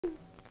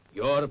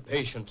Your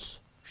patience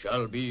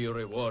shall be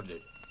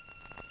rewarded.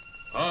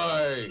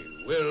 I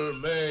will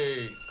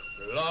make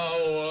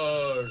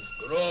flowers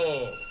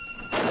grow.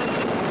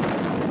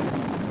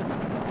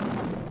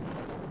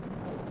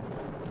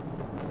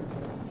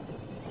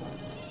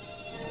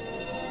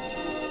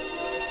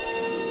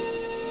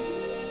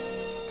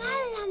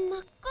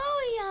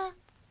 Kalamakoya.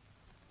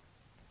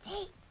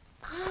 They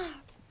are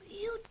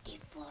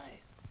beautiful.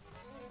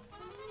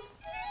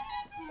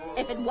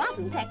 If it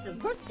wasn't Tex's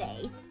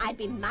birthday, I'd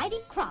be mighty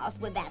cross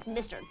with that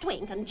Mr.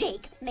 Twink and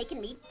Jake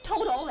making me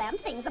tote all them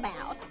things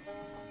about.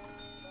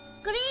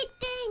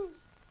 Greetings.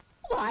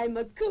 Why,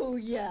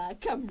 Makuya,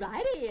 come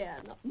right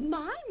in.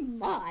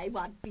 My,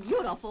 what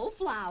beautiful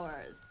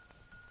flowers.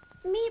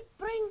 Me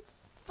bring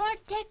for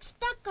Tex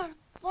Tucker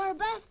for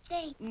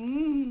birthday.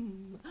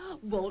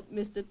 Won't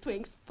Mr.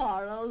 Twink's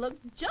parlor look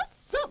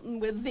just something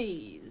with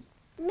these?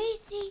 Me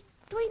see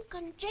Twink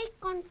and Jake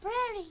on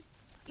prairie.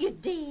 You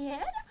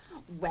did?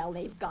 Well,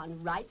 they've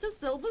gone right to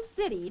Silver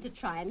City to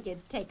try and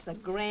get Tex a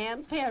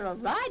grand pair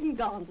of riding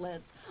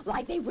gauntlets,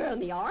 like they were in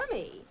the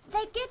army.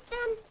 They get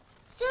them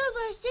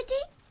Silver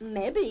City?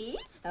 Maybe,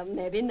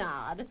 maybe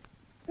not.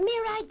 Me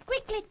ride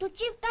quickly to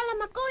Chief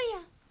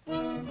Kalamakoya.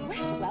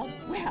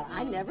 Well,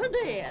 I never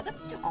did.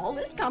 All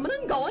this coming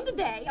and going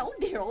today. Oh,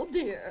 dear, oh,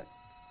 dear.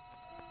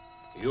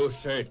 You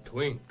say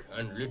Twink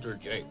and little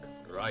Jake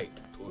ride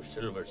to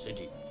Silver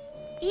City.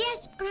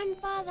 Yes,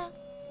 Grandfather.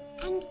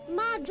 And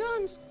Ma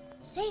Jones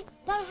say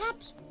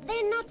perhaps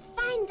they not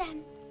find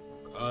them.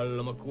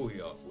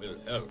 Kalamakuya will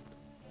help.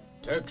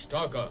 Tex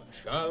Tucker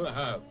shall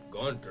have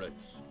gauntlets.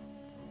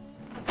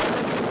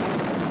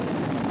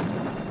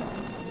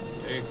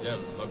 Take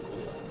them,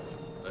 Makuya,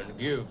 and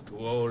give to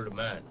old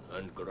man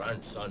and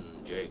grandson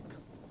Jake.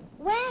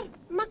 Where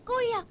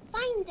Makuya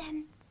find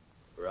them?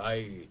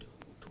 Ride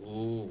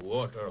to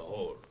water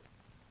hole.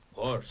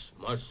 Horse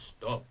must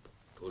stop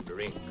to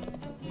drink.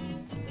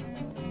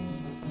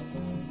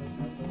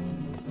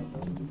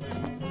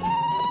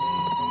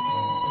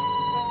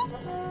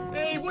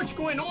 Hey, what's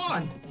going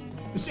on?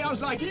 It sounds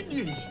like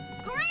Indians.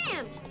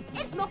 Gramps,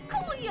 it's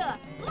Makuya.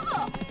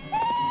 Look.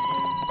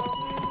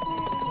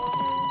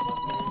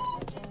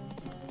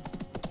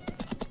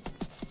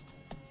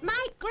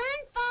 My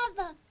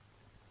grandfather.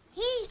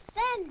 He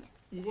sent.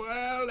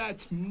 Well,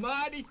 that's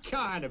mighty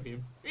kind of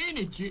him, ain't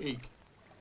it, Jake?